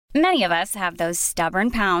Many of us have those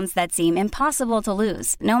stubborn pounds that seem impossible to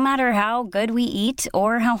lose, no matter how good we eat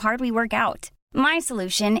or how hard we work out. My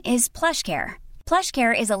solution is PlushCare.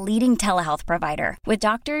 PlushCare is a leading telehealth provider with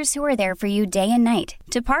doctors who are there for you day and night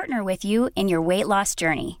to partner with you in your weight loss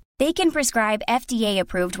journey. They can prescribe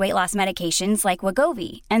FDA-approved weight loss medications like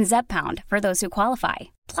Wegovy and Zepbound for those who qualify.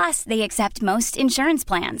 Plus, they accept most insurance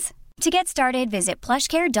plans. To get started, visit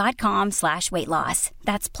plushcare.com/weightloss.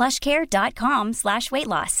 That's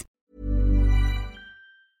plushcare.com/weightloss.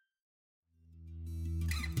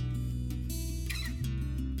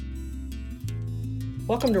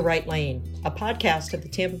 Welcome to Right Lane, a podcast of the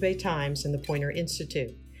Tampa Bay Times and the Poynter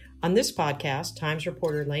Institute. On this podcast, Times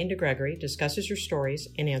reporter Lane DeGregory discusses your stories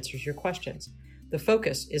and answers your questions. The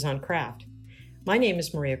focus is on craft. My name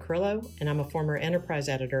is Maria Carrillo, and I'm a former enterprise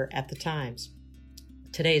editor at the Times.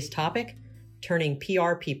 Today's topic, turning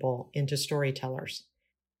PR people into storytellers.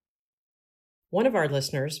 One of our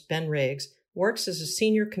listeners, Ben Riggs, works as a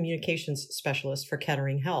senior communications specialist for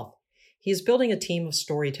Kettering Health. He is building a team of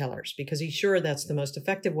storytellers because he's sure that's the most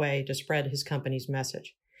effective way to spread his company's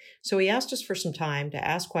message. So he asked us for some time to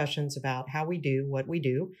ask questions about how we do what we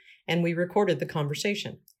do, and we recorded the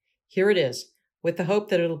conversation. Here it is, with the hope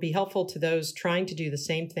that it'll be helpful to those trying to do the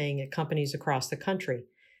same thing at companies across the country.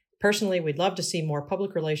 Personally, we'd love to see more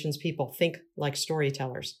public relations people think like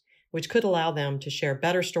storytellers, which could allow them to share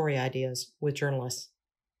better story ideas with journalists.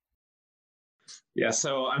 Yeah,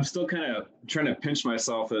 so I'm still kind of trying to pinch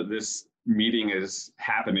myself that this meeting is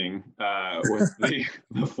happening with the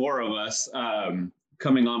four of us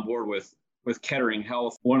coming on board with Kettering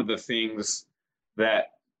Health. One of the things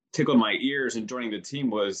that tickled my ears in joining the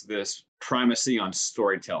team was this primacy on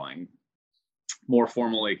storytelling, more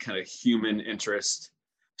formally kind of human interest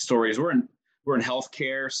stories. We're in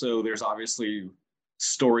healthcare, so there's obviously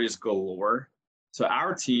stories galore. So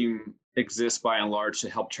our team exists by and large to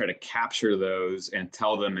help try to capture those and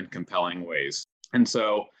tell them in compelling ways. And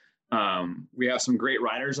so we have some great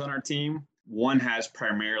writers on our team. One has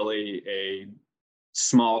primarily a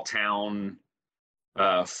small town,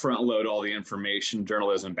 front load all the information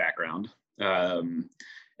journalism background. And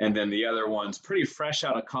then the other one's pretty fresh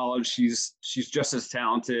out of college. She's just as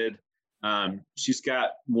talented. She's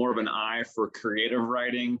got more of an eye for creative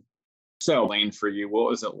writing. So, Lane, for you, what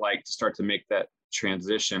was it like to start to make that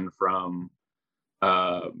transition from,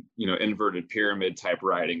 inverted pyramid type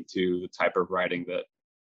writing to the type of writing that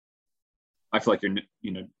I feel like you're,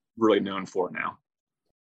 really known for now?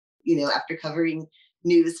 After covering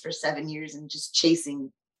news for 7 years and just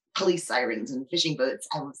chasing police sirens and fishing boats,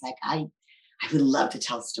 I was like, I would love to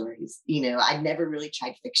tell stories. I'd never really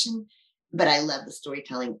tried fiction, but I love the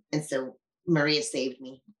storytelling. And so Maria saved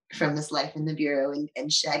me from this life in the bureau and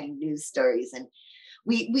shagging news stories. And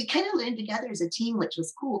we kind of learned together as a team, which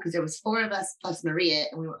was cool because there was four of us plus Maria,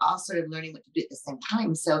 and we were all sort of learning what to do at the same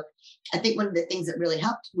time. So I think one of the things that really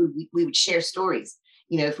helped, we would share stories.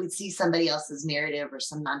 If we'd see somebody else's narrative or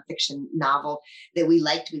some nonfiction novel that we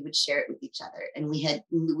liked, we would share it with each other. And we had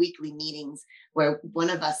weekly meetings where one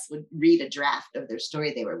of us would read a draft of their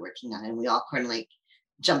story they were working on, and we all kind of like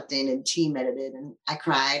jumped in and team edited, and I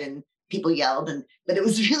cried and people yelled, but it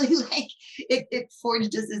was really like it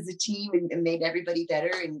forged us as a team and made everybody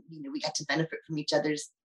better. And we got to benefit from each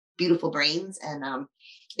other's beautiful brains, and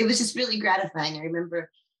it was just really gratifying. I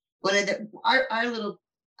remember one of our little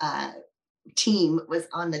team was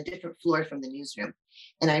on a different floor from the newsroom,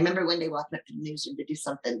 and I remember one day walking up to the newsroom to do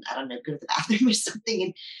something, I don't know, go to the bathroom or something,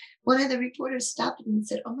 and one of the reporters stopped me and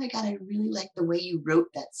said, "Oh my God, I really like the way you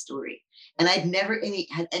wrote that story." And I'd never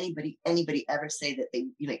had anybody ever say that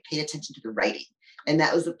they paid attention to the writing. And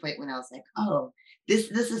that was the point when I was like, oh,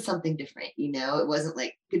 this is something different. It wasn't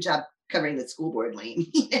like, good job covering the school board,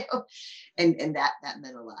 Lane, and that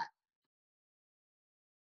meant a lot.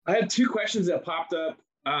 I had two questions that popped up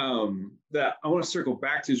that I want to circle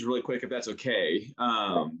back to really quick, if that's okay.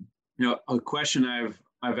 A question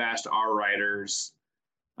I've asked our writers,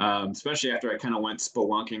 especially after I kind of went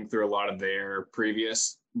spelunking through a lot of their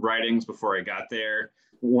previous writings before I got there.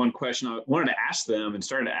 One question I wanted to ask them and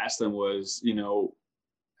started to ask them was,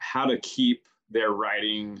 how to keep their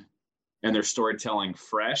writing and their storytelling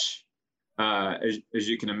fresh. As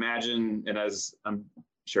you can imagine, and as I'm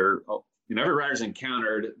sure every writer's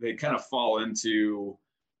encountered, they kind of fall into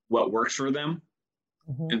what works for them.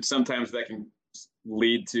 Mm-hmm. And sometimes that can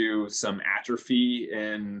lead to some atrophy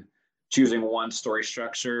in choosing one story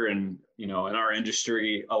structure. And, in our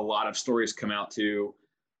industry, a lot of stories come out to,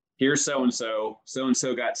 here's so-and-so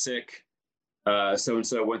got sick,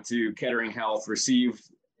 so-and-so went to Kettering Health,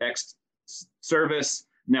 received X service,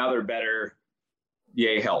 now they're better,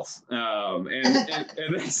 yay health. And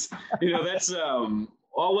that's,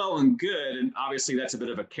 all well and good. And obviously that's a bit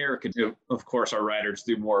of a caricature. Of course, our writers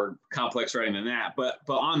do more complex writing than that, but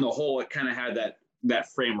on the whole, it kind of had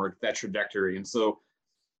that framework, that trajectory. And so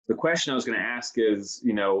the question I was going to ask is,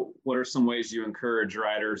 what are some ways you encourage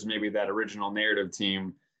writers, maybe that original narrative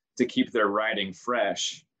team, to keep their writing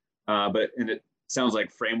fresh? And it sounds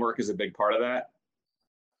like framework is a big part of that.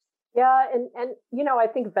 Yeah, and I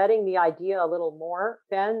think vetting the idea a little more,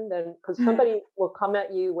 Ben, than because somebody will come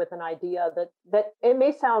at you with an idea that it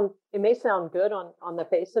may sound good on the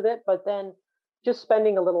face of it, but then just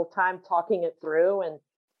spending a little time talking it through, and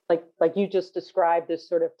like you just described, this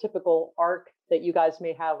sort of typical arc that you guys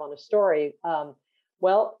may have on a story.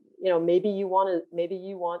 Well, maybe you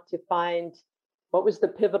want to find what was the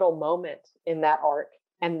pivotal moment in that arc,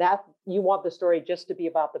 and that you want the story just to be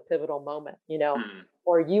about the pivotal moment,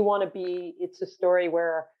 or you want to be, it's a story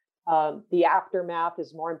where the aftermath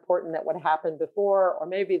is more important than what happened before, or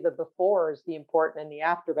maybe the before is the important and the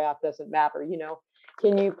aftermath doesn't matter.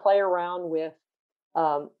 Can you play around with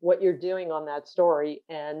what you're doing on that story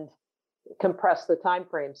and compress the time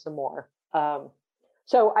frame some more?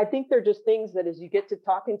 So I think they're just things that as you get to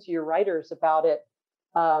talking to your writers about it,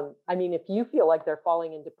 if you feel like they're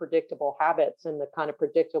falling into predictable habits and the kind of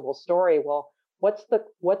predictable story, well, what's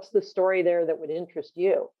the story there that would interest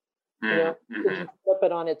you? Could you flip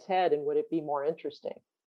it on its head and would it be more interesting?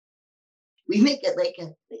 We make it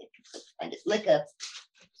like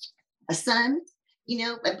a sun,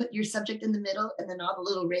 and put your subject in the middle and then all the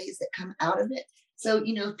little rays that come out of it. So,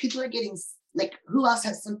 people are getting, like, who else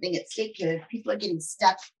has something at stake here? If people are getting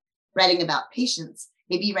stuck writing about patients,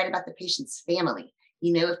 maybe you write about the patient's family.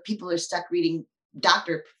 If people are stuck reading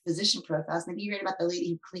physician profiles, maybe you write about the lady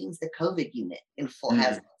who cleans the COVID unit in full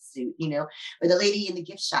hazmat suit, or the lady in the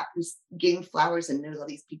gift shop who's getting flowers and knows all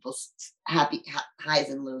these people's happy highs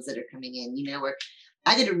and lows that are coming in, or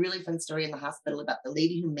I did a really fun story in the hospital about the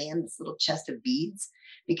lady who manned this little chest of beads,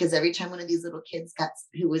 because every time one of these little kids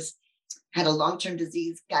had a long-term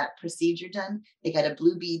disease, got a procedure done, they got a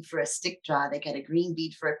blue bead for a stick draw, they got a green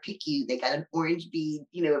bead for a PICU, they got an orange bead,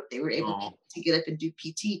 if they were able to get up and do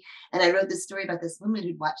PT. And I wrote this story about this woman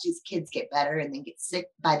who'd watch these kids get better and then get sick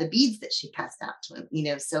by the beads that she passed out to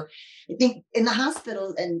them, So I think in the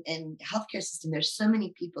hospital and healthcare system, there's so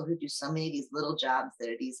many people who do so many of these little jobs that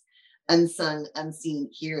are these unsung, unseen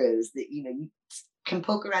heroes that, you can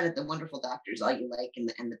poke around at the wonderful doctors all you like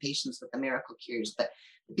and the patients with the miracle cures, but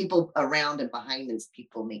the people around and behind those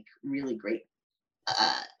people make really great,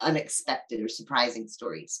 unexpected or surprising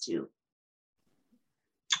stories too.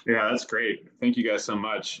 Yeah, that's great. Thank you guys so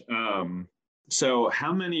much. So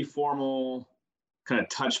how many formal kind of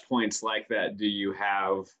touch points like that do you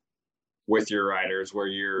have with your writers where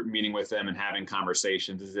you're meeting with them and having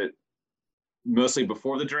conversations? Is it mostly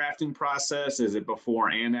before the drafting process? Is it before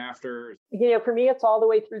and after? For me, it's all the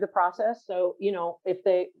way through the process. So,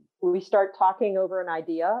 if we start talking over an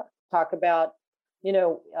idea, talk about,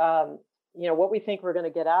 what we think we're going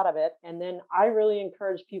to get out of it. And then I really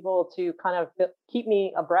encourage people to kind of keep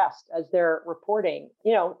me abreast as they're reporting.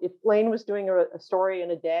 If Lane was doing a story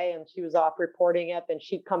in a day and she was off reporting it, then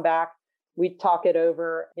she'd come back, we'd talk it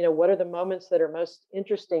over. What are the moments that are most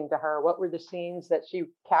interesting to her? What were the scenes that she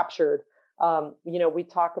captured? We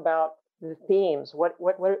talk about the themes. What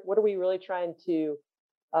are we really trying to,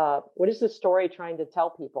 what is the story trying to tell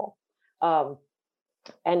people?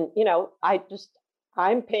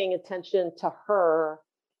 I'm paying attention to her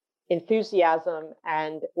enthusiasm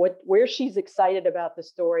and where she's excited about the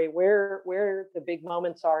story, where the big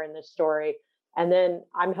moments are in this story. And then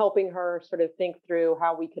I'm helping her sort of think through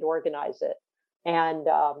how we could organize it. And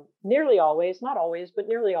nearly always, not always, but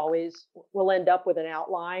nearly always, we'll end up with an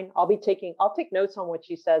outline. I'll take notes on what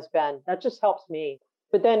she says, Ben. That just helps me.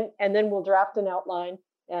 But then we'll draft an outline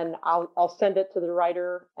and I'll send it to the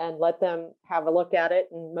writer and let them have a look at it.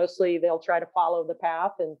 And mostly they'll try to follow the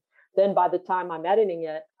path. And then by the time I'm editing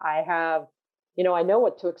it, I have, I know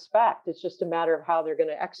what to expect. It's just a matter of how they're going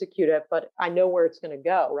to execute it, but I know where it's going to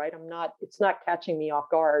go, right? It's not catching me off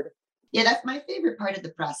guard. Yeah, that's my favorite part of the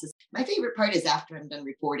process. My favorite part is after I'm done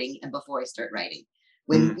reporting and before I start writing.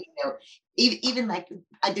 When, even like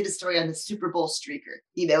I did a story on the Super Bowl streaker,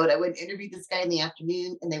 and I would interview this guy in the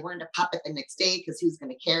afternoon and they wanted to pop it the next day because who's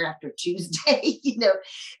going to care after Tuesday,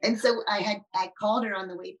 And so I called her on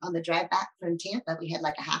the drive back from Tampa. We had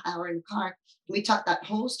like a half hour in the car. We talked that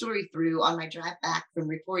whole story through on my drive back from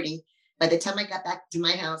reporting. By the time I got back to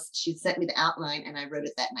my house, she'd sent me the outline and I wrote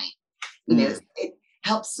it that night. It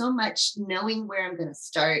helps so much knowing where I'm going to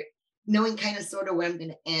start, knowing kind of sort of where I'm going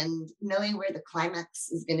to end, knowing where the climax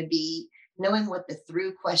is going to be, knowing what the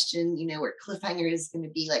through question, where cliffhanger is going to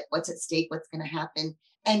be, like what's at stake, what's going to happen.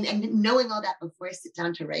 And knowing all that before I sit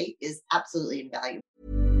down to write is absolutely invaluable.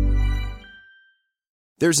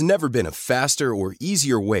 There's never been a faster or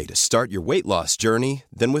easier way to start your weight loss journey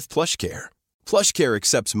than with PlushCare. PlushCare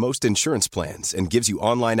accepts most insurance plans and gives you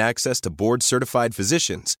online access to board-certified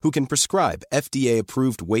physicians who can prescribe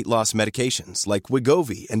FDA-approved weight loss medications like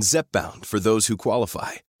Wegovy and Zepbound for those who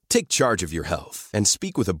qualify. Take charge of your health and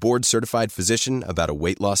speak with a board-certified physician about a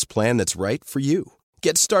weight loss plan that's right for you.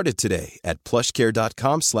 Get started today at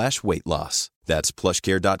plushcare.com/weight loss. That's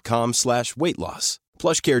plushcare.com/weight loss.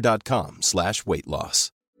 plushcare.com/weight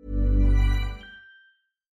loss.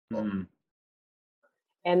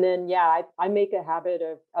 And then, I make a habit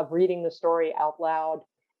of reading the story out loud.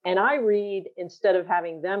 And I read instead of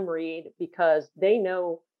having them read because they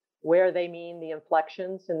know where they mean the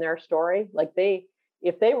inflections in their story. Like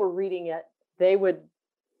if they were reading it, they would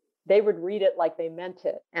read it like they meant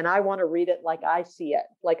it. And I want to read it like I see it,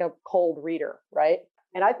 like a cold reader, right?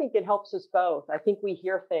 And I think it helps us both. I think we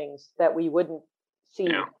hear things that we wouldn't see.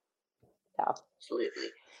 Yeah.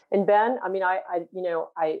 Absolutely. And Ben, I mean,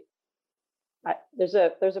 there's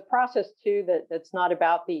a process too that's not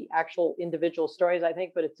about the actual individual stories, I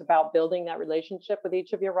think, but it's about building that relationship with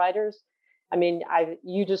each of your writers. I mean,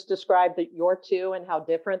 you just described that your two and how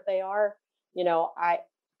different they are. You know,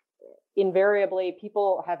 invariably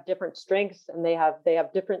people have different strengths and they have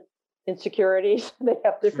different insecurities. They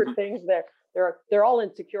have different things. They're all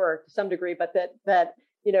insecure to some degree, but that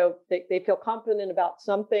you know, they feel confident about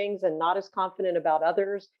some things and not as confident about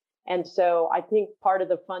others. And so I think part of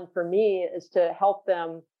the fun for me is to help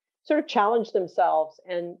them sort of challenge themselves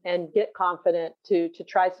and get confident to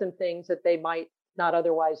try some things that they might not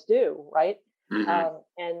otherwise do, right?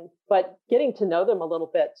 But getting to know them a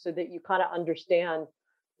little bit so that you kind of understand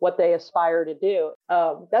what they aspire to do.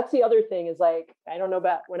 That's the other thing is, like, I don't know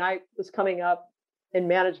about when I was coming up in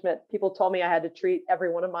management, people told me I had to treat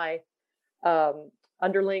every one of my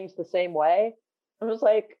underlings the same way. I was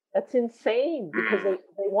like, that's insane, because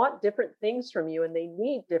they want different things from you and they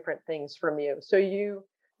need different things from you. So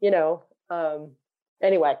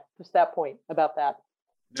anyway, just that point about that.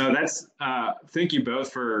 No, that's, thank you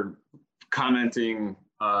both for commenting.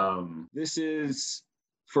 This is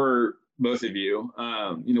for both of you.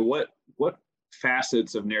 What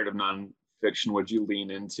facets of narrative nonfiction would you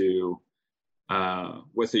lean into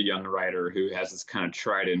with a young writer who has this kind of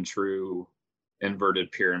tried and true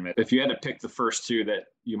inverted pyramid? If you had to pick the first two that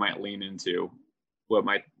you might lean into, what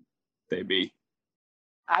might they be?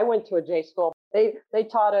 I went to a J school. They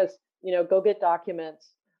taught us, go get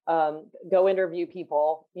documents, go interview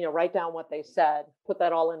people, write down what they said, put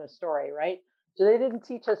that all in a story, right? So they didn't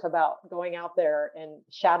teach us about going out there and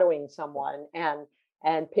shadowing someone and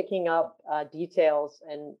picking up details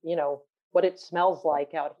and, what it smells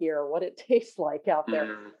like out here, what it tastes like out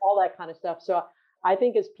there, all that kind of stuff. So I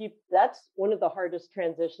think as people, that's one of the hardest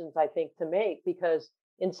transitions, I think, to make, because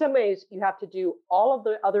in some ways you have to do all of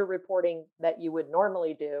the other reporting that you would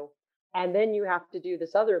normally do. And then you have to do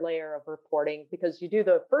this other layer of reporting, because you do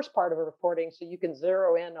the first part of a reporting so you can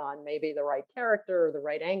zero in on maybe the right character or the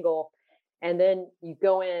right angle. And then you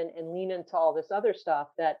go in and lean into all this other stuff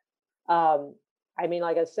that,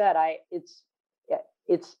 like I said, it's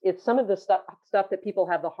some of the stuff that people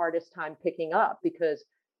have the hardest time picking up, because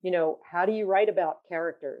how do you write about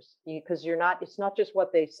characters? Because it's not just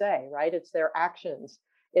what they say, right? It's their actions.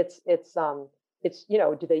 It's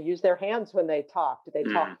do they use their hands when they talk? Do they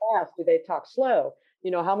talk fast? Do they talk slow?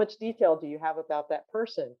 How much detail do you have about that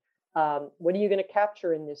person? What are you going to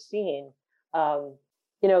capture in this scene?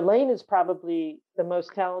 Lane is probably the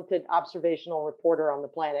most talented observational reporter on the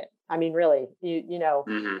planet. I mean, really,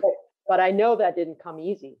 but I know that didn't come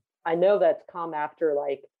easy. I know that's come after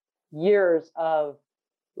years of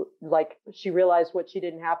she realized what she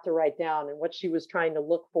didn't have to write down and what she was trying to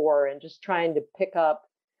look for, and just trying to pick up,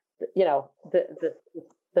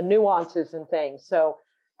 the nuances and things. So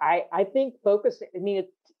I think focus. I mean,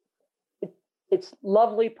 it's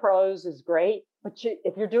lovely prose is great, but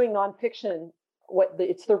if you're doing nonfiction,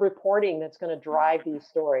 it's the reporting that's going to drive these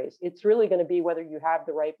stories. It's really going to be whether you have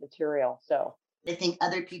the right material. So I think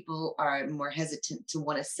other people are more hesitant to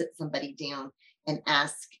want to sit somebody down and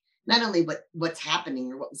ask not only what's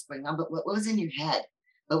happening or what was going on, but what was in your head,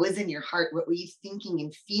 what was in your heart, what were you thinking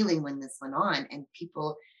and feeling when this went on? And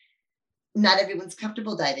not everyone's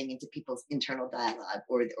comfortable diving into people's internal dialogue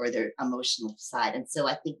or their emotional side. And so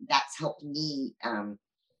I think that's helped me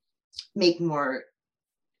make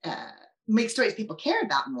stories people care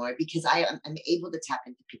about more, because I'm able to tap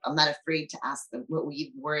into people. I'm not afraid to ask them, what were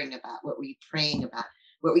you worrying about? What were you praying about?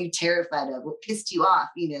 What were you terrified of? What pissed you off?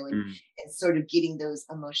 And sort of getting those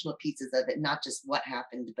emotional pieces of it, not just what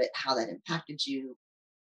happened, but how that impacted you,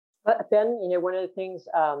 But Ben, one of the things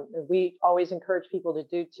we always encourage people to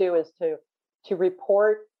do too is to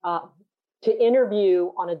report, to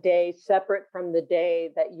interview on a day separate from the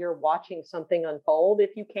day that you're watching something unfold,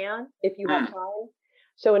 if you have time.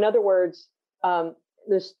 So in other words,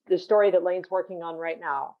 the story that Lane's working on right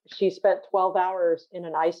now, she spent 12 hours in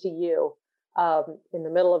an ICU in the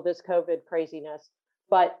middle of this COVID craziness.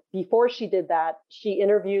 But before she did that, she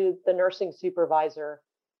interviewed the nursing supervisor,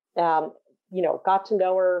 got to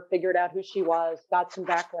know her, figured out who she was, got some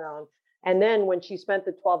background. And then when she spent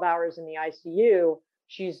the 12 hours in the ICU,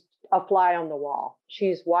 she's a fly on the wall.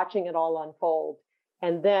 She's watching it all unfold.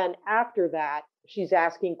 And then after that, she's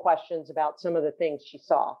asking questions about some of the things she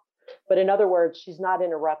saw. But in other words, she's not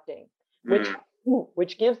interrupting,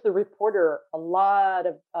 which gives the reporter a lot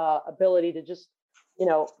of ability to just,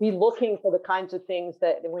 be looking for the kinds of things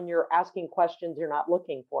that when you're asking questions, you're not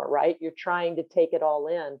looking for, right? You're trying to take it all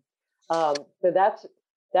in. So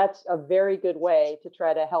that's a very good way to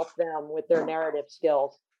try to help them with their narrative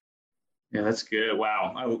skills. Yeah, that's good.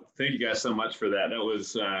 Wow. Thank you guys so much for that. That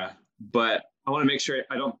was, but I want to make sure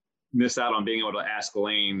I don't miss out on being able to ask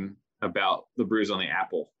Lane about the bruise on the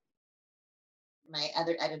apple. My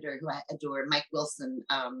other editor, who I adore, Mike Wilson,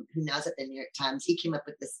 who now is at the New York Times, he came up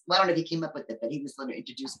with this. Well, I don't know if he came up with it, but he was the one who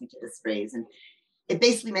introduced me to this phrase. And it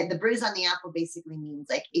basically meant the bruise on the apple basically means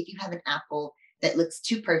like if you have an apple that looks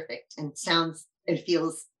too perfect and sounds and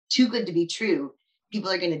feels too good to be true,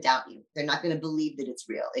 people are going to doubt you. They're not going to believe that it's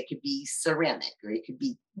real. It could be ceramic or it could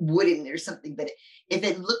be wooden or something. But if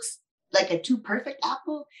it looks like a too perfect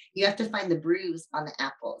apple, you have to find the bruise on the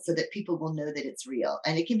apple so that people will know that it's real.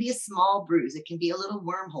 And it can be a small bruise. It can be a little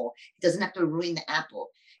wormhole. It doesn't have to ruin the apple,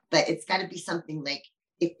 but it's got to be something like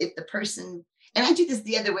if the person, and I do this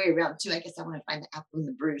the other way around too. I guess I want to find the apple in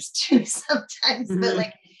the bruise too sometimes, but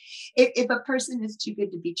like if a person is too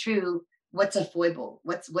good to be true, what's a foible?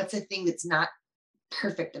 What's a thing that's not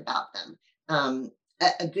perfect about them?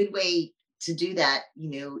 A good way to do that,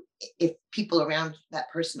 if people around that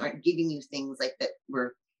person aren't giving you things like that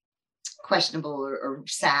were questionable or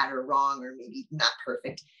sad or wrong or maybe not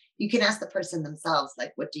perfect, you can ask the person themselves,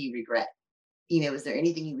 like, what do you regret? Is there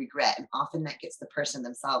anything you regret? And often that gets the person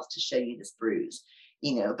themselves to show you this bruise,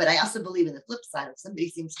 but I also believe in the flip side. If somebody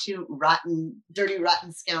seems too rotten, dirty,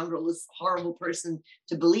 rotten scoundrel, this horrible person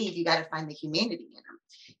to believe, you got to find the humanity in them.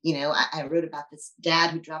 I wrote about this dad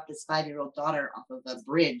who dropped his 5-year-old daughter off of a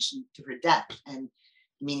bridge to her death. And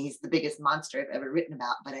I mean, he's the biggest monster I've ever written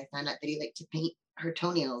about, but I found out that he liked to paint her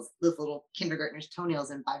toenails, this little kindergartner's toenails,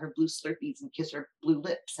 and buy her blue Slurpees and kiss her blue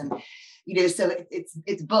lips. And, so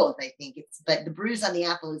it's both, I think. But the bruise on the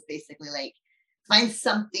apple is basically like, find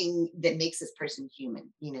something that makes this person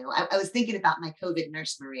human. I was thinking about my COVID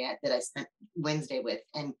nurse, Maria, that I spent Wednesday with,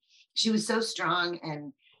 and she was so strong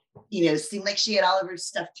and, seemed like she had all of her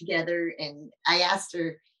stuff together. And I asked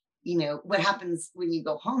her, what happens when you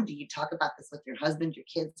go home? Do you talk about this with your husband, your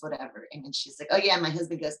kids, whatever? And then she's like, oh yeah. My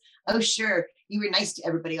husband goes, oh, sure. You were nice to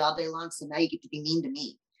everybody all day long. So now you get to be mean to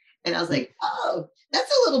me. And I was like, oh,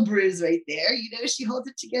 that's a little bruise right there. She holds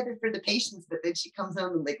it together for the patients, but then she comes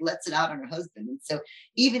home and like lets it out on her husband. And so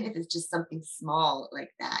even if it's just something small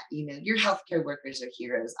like that, your healthcare workers are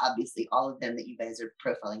heroes, obviously, all of them that you guys are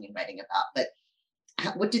profiling and writing about. But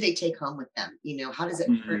what do they take home with them? How does it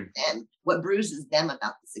hurt them? What bruises them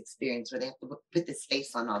about this experience where they have to put this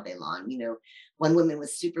face on all day long? One woman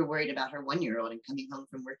was super worried about her 1-year-old and coming home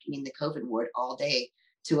from working in the COVID ward all day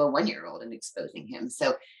to a 1-year-old and exposing him.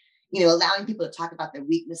 So, allowing people to talk about their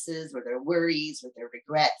weaknesses or their worries or their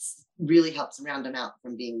regrets really helps round them out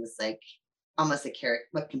from being this like almost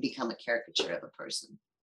what can become a caricature of a person.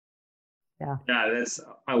 Yeah. Yeah,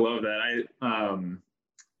 I love that.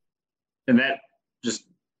 And that just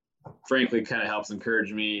frankly kind of helps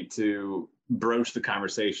encourage me to broach the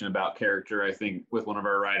conversation about character, I think, with one of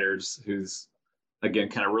our writers who's, again,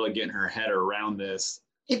 kind of really getting her head around this.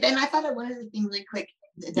 Hey, Ben, I thought of one other thing really quick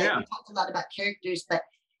that we talked a lot about characters, but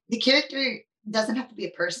the character doesn't have to be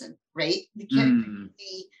a person, right? The character can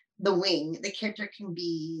be the wing, the character can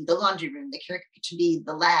be the laundry room, the character can be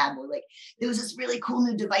the lab, or like there was this really cool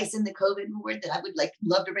new device in the COVID ward that I would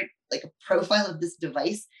love to write like a profile of this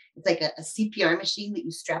device. It's like a CPR machine that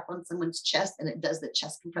you strap on someone's chest and it does the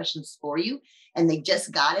chest compressions for you. And they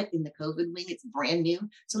just got it in the COVID wing. It's brand new.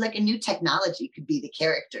 So like a new technology could be the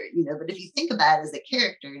character, but if you think about it as a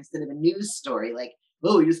character instead of a news story, like,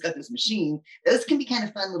 oh, you just got this machine, those can be kind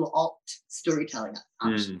of fun little alt storytelling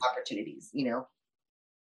opportunities,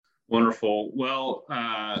 Wonderful. Well,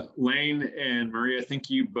 Lane and Maria, thank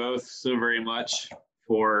you both so very much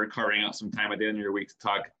for carving out some time at the end of your week to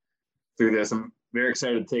talk through this. I'm very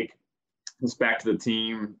excited to take this back to the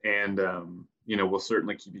team and, we'll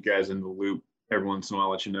certainly keep you guys in the loop every once in a while,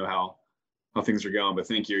 let you know how things are going. But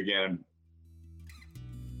thank you again.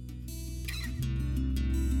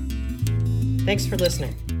 Thanks for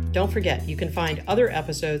listening. Don't forget, you can find other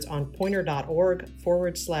episodes on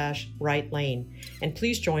pointer.org/Right Lane. And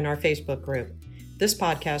please join our Facebook group. This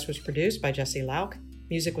podcast was produced by Jesse Lauk.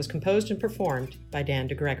 Music was composed and performed by Dan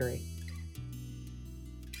DeGregory.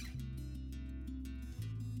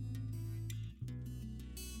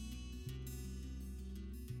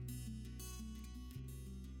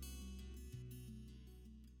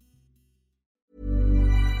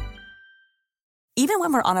 Even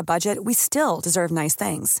when we're on a budget, we still deserve nice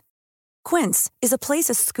things. Quince is a place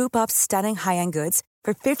to scoop up stunning high-end goods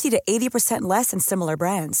for 50 to 80% less than similar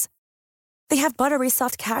brands. They have buttery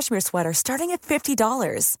soft cashmere sweaters starting at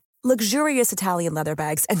 $50, luxurious Italian leather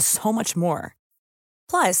bags, and so much more.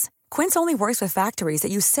 Plus, Quince only works with factories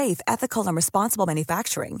that use safe, ethical, and responsible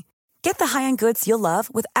manufacturing. Get the high-end goods you'll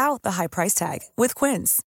love without the high price tag with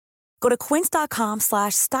Quince. Go to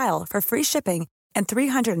quince.com/style for free shipping and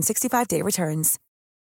 365-day returns.